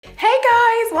Hey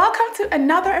guys, welcome to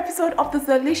another episode of the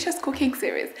Zeelicious cooking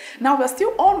series. Now we're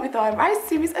still on with our rice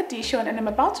series edition, and I'm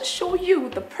about to show you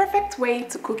the perfect way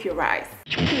to cook your rice.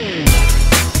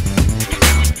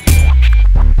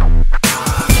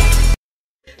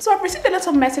 So I've received a lot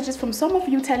of messages from some of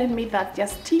you telling me that their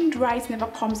steamed rice never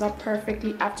comes out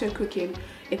perfectly after cooking.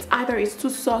 It's either it's too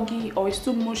soggy, or it's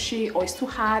too mushy, or it's too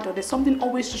hard, or there's something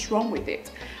always just wrong with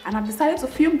it. And I've decided to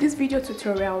film this video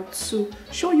tutorial to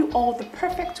show you all the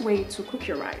perfect way to cook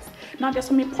your rice. Now there's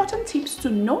some important tips to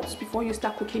note before you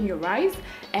start cooking your rice,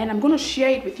 and I'm going to share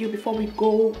it with you before we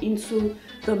go into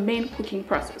the main cooking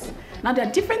process. Now there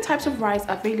are different types of rice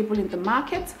available in the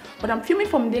market, but I'm filming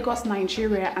from Lagos,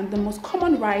 Nigeria, and the most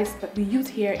common rice that we use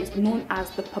here is known as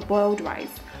the parboiled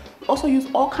rice. We also use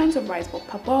all kinds of rice, but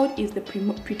parboiled is the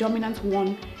predominant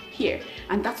one here,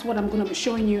 and that's what I'm going to be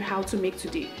showing you how to make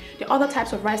today. There are other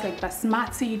types of rice like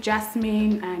basmati,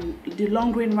 jasmine, and the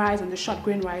long grain rice and the short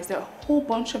grain rice. There are a whole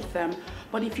bunch of them,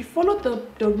 but if you follow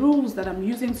the rules that I'm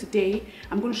using today,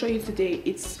 I'm going to show you today,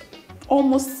 it's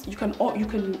almost, you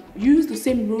can use the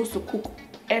same rules to cook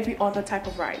every other type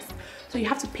of rice. So you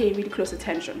have to pay really close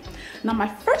attention. Now my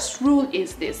first rule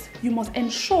is this: you must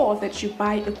ensure that you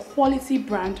buy a quality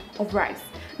brand of rice.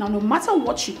 Now no matter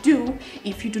what you do,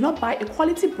 if you do not buy a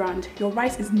quality brand, your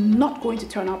rice is not going to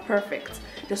turn out perfect.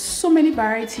 There's so many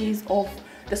rice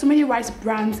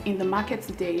brands in the market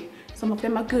today. Some of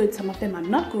them are good, some of them are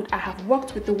not good. I have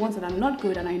worked with the ones that are not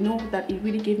good, and I know that it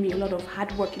really gave me a lot of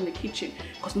hard work in the kitchen,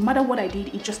 because no matter what I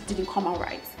did, it just didn't come out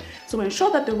right. So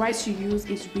ensure that the rice you use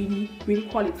is really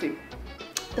quality.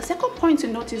 The second point to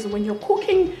notice: when you're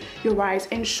cooking your rice,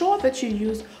 ensure that you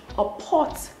use a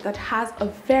pot that has a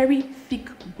very thick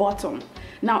bottom.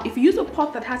 Now if you use a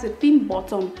pot that has a thin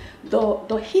bottom,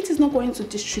 the heat is not going to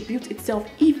distribute itself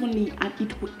evenly, and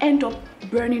it will end up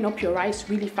burning up your rice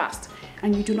really fast,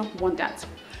 and you do not want that.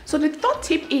 So the third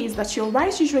tip is that your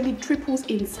rice usually triples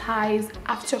in size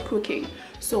after cooking.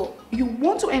 So you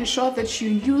want to ensure that you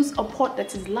use a pot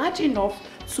that is large enough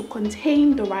to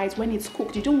contain the rice when it's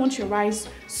cooked. You don't want your rice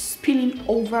spilling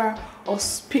over or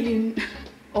spilling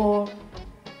or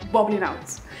bubbling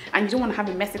out, and you don't want to have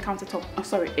a messy countertop,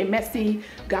 a messy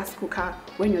gas cooker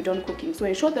when you're done cooking. So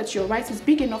ensure that your rice is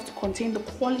big enough to contain the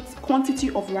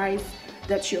quantity of rice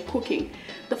that you're cooking.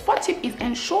 The fourth tip is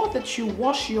ensure that you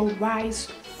wash your rice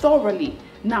thoroughly.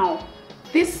 Now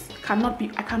this I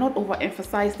cannot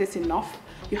overemphasize this enough.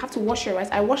 You have to wash your rice.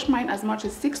 I wash mine as much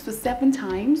as 6 to 7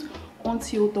 times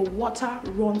until the water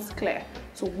runs clear.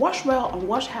 So wash well and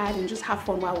wash hard, and just have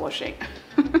fun while washing.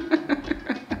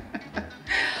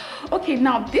 Okay,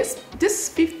 now this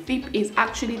fifth tip is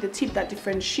actually the tip that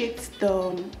differentiates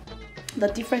the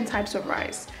different types of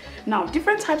rice. Now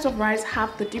different types of rice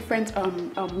have the different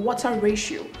water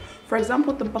ratio. For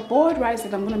example, the parboiled rice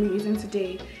that I'm going to be using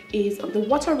today is the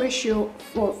water ratio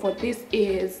for this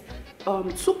is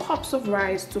 2 cups of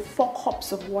rice to 4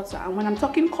 cups of water. And when I'm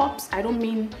talking cups, I don't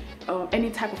mean any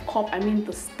type of cup, I mean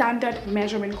the standard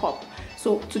measuring cup.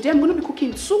 So today I'm going to be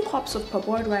cooking 2 cups of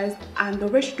parboiled rice, and the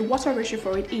water ratio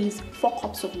for it is 4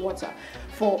 cups of water.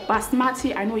 For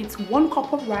basmati, I know it's 1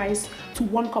 cup of rice to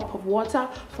 1 cup of water.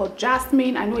 For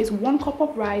jasmine, I know it's 1 cup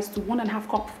of rice to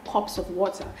 1.5 cups of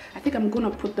water. I think I'm going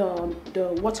to put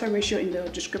the water ratio in the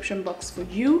description box for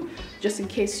you, just in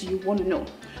case you want to know.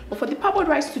 But for the parboiled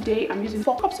rice today, I'm using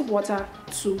 4 cups of water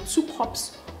to 2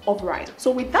 cups of rice.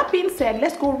 So with that being said,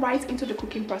 let's go right into the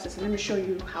cooking process, and let me show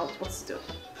you what to do.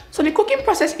 So the cooking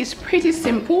process is pretty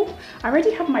simple. I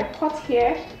already have my pot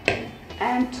here,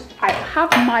 and I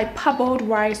have my parboiled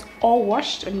rice all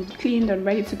washed and cleaned and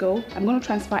ready to go. I'm going to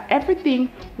transfer everything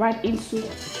right into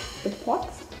the pot,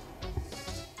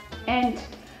 and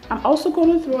I'm also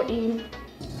going to throw in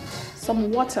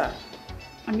some water.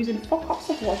 I'm using 4 cups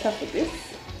of water for this.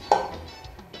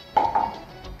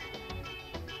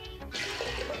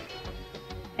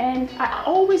 And I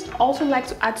always also like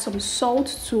to add some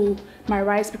salt to my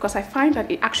rice, because I find that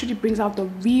it actually brings out the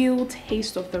real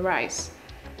taste of the rice.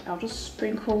 I'll just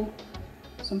sprinkle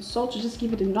some salt to just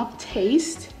give it enough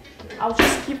taste. I'll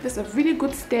just give this a really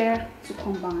good stir to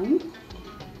combine,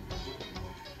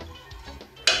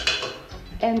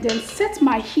 and then set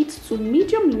my heat to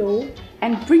medium-low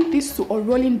and bring this to a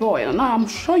rolling boil. Now I'm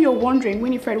sure you're wondering,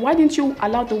 Winifred, why didn't you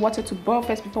allow the water to boil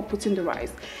first before putting the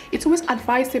rice? It's always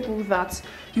advisable that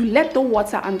you let the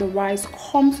water and the rice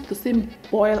come to the same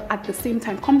boil at the same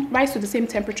time, rise to the same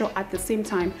temperature at the same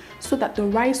time, so that the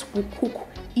rice will cook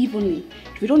evenly.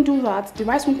 If you don't do that, the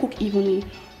rice won't cook evenly.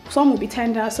 Some will be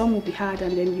tender, some will be hard,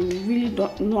 and then you really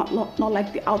not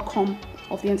like the outcome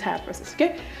of the entire process.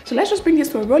 Okay, so let's just bring this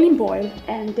to a rolling boil,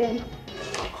 and then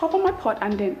cover my pot,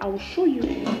 and then I will show you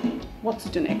what to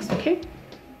do next, okay?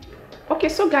 Okay,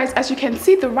 so guys, as you can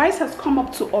see, the rice has come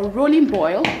up to a rolling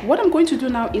boil. What I'm going to do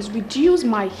now is reduce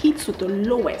my heat to the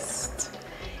lowest,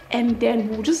 and then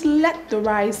we'll just let the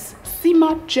rice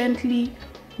simmer gently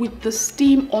with the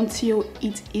steam until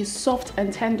it is soft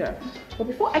and tender. But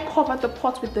before I cover the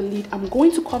pot with the lid, I'm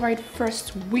going to cover it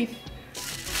first with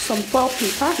some foil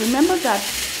paper. Remember that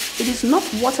it is not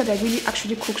water that really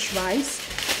actually cooks rice.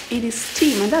 It is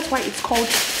steam, and that's why it's called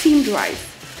steamed rice.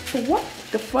 So what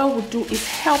the foil will do is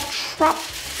help trap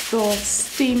the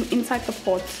steam inside the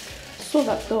pot so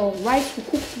that the rice will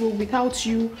cook through without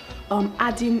you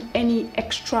adding any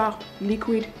extra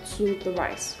liquid to the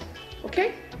rice.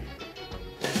 Okay?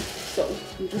 So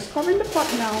I'm just covering the pot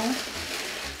now.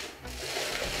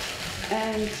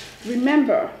 And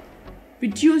remember,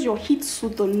 reduce your heat to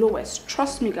the lowest.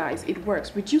 Trust me guys, it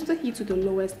works. Reduce the heat to the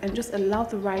lowest and just allow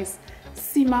the rice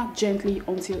simmer gently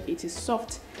until it is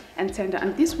soft and tender,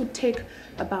 and this would take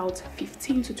about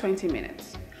 15 to 20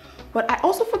 minutes. But I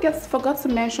also forgot to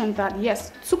mention that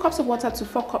yes, 2 cups of rice to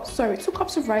 4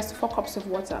 cups of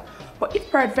water. But if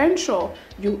peradventure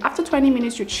you after 20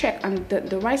 minutes you check and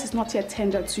the rice is not yet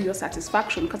tender to your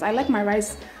satisfaction, because I like my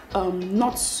rice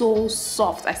not so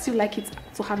soft, I still like it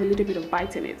to have a little bit of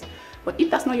bite in it. But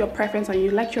if that's not your preference and you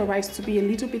like your rice to be a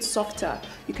little bit softer,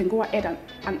 you can go ahead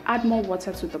and add more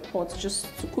water to the pot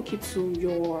just to cook it to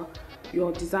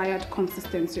your desired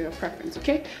consistency or preference,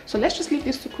 okay? So let's just leave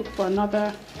this to cook for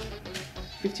another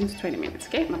 15 to 20 minutes,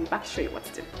 okay? And I'll be back to show you what's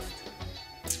to do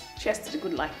next. Cheers to the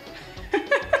good life.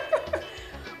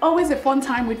 Always a fun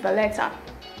time with Valletta.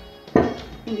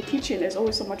 In the kitchen, there's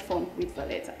always so much fun with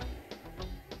Valletta.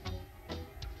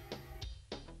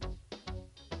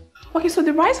 Okay, so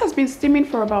the rice has been steaming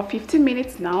for about 15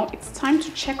 minutes now. It's time to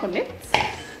check on it.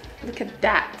 Look at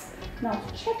that. Now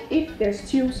to check if there's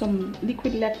still some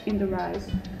liquid left in the rice,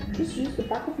 just use the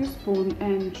back of your spoon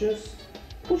and just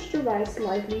push the rice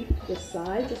slightly to the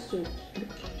side, just to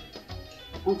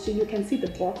until you can see the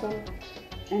bottom.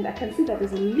 And I can see that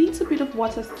there's a little bit of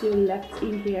water still left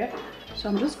in here. So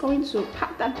I'm just going to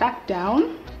pat that back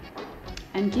down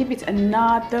and give it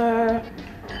another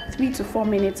 3 to 4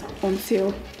 minutes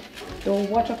until the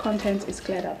water content is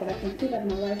cleared out. But I can see that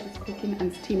my rice is cooking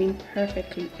and steaming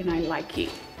perfectly and I like it.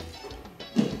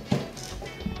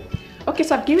 Okay,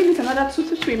 so I've given it another 2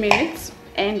 to 3 minutes,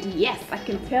 and yes, I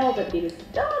can tell that it is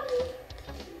done.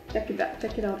 Check it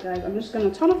out guys. I'm just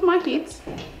going to turn off my heat,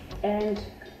 and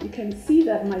you can see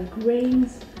that my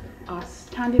grains are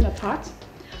standing apart.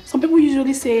 Some people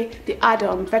usually say they add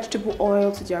vegetable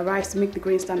oil to their rice to make the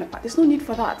grains stand apart. There's no need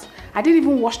for that. I didn't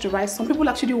even wash the rice. Some people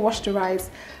actually wash the rice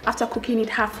after cooking it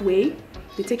halfway.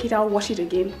 They take it out, wash it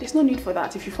again. There's no need for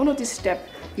that. If you follow this step,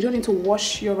 you don't need to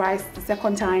wash your rice the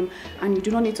second time, and you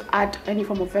do not need to add any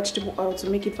form of vegetable oil to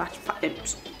make it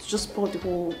just spoil the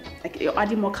whole, like you're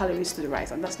adding more calories to the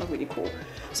rice, and that's not really cool.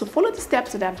 So follow the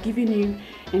steps that I've given you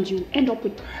and you end up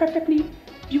with perfectly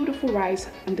beautiful rice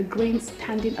and the grains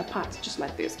standing apart just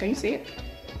like this. Can you see it?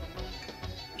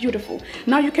 Beautiful.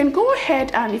 Now you can go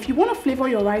ahead, and if you want to flavor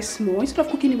your rice more, instead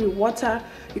of cooking it with water,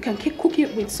 you can cook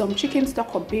it with some chicken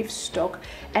stock or beef stock,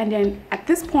 and then at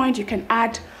this point you can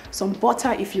add some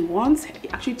butter if you want.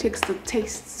 It actually takes the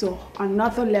taste to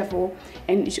another level,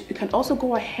 and you can also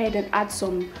go ahead and add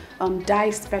some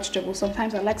diced vegetables.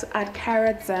 Sometimes I like to add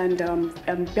carrots and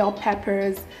bell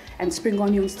peppers and spring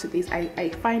onions to this. I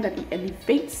find that it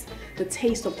elevates the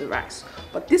taste of the rice.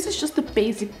 But this is just the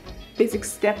basic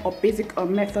step or basic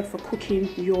method for cooking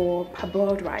your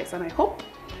parboiled rice, and I hope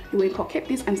you will inculcate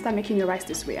this and start making your rice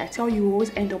this way. I tell you, you always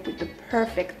end up with the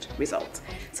perfect result.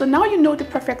 So now you know the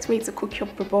perfect way to cook your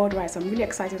parboiled rice. I'm really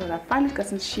excited that I finally got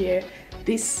to share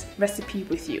this recipe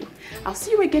with you. I'll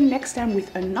see you again next time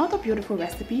with another beautiful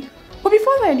recipe. But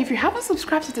before then, if you haven't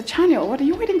subscribed to the channel, what are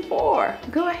you waiting for?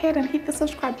 Go ahead and hit the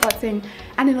subscribe button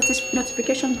and the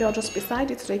notification bell just beside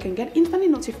it so you can get instantly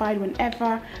notified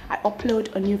whenever I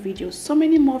upload a new video. So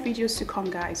many more videos to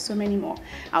come, guys, so many more.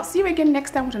 I'll see you again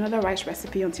next time with another rice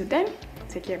recipe. Until then,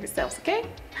 take care of yourselves, okay?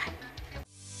 Bye.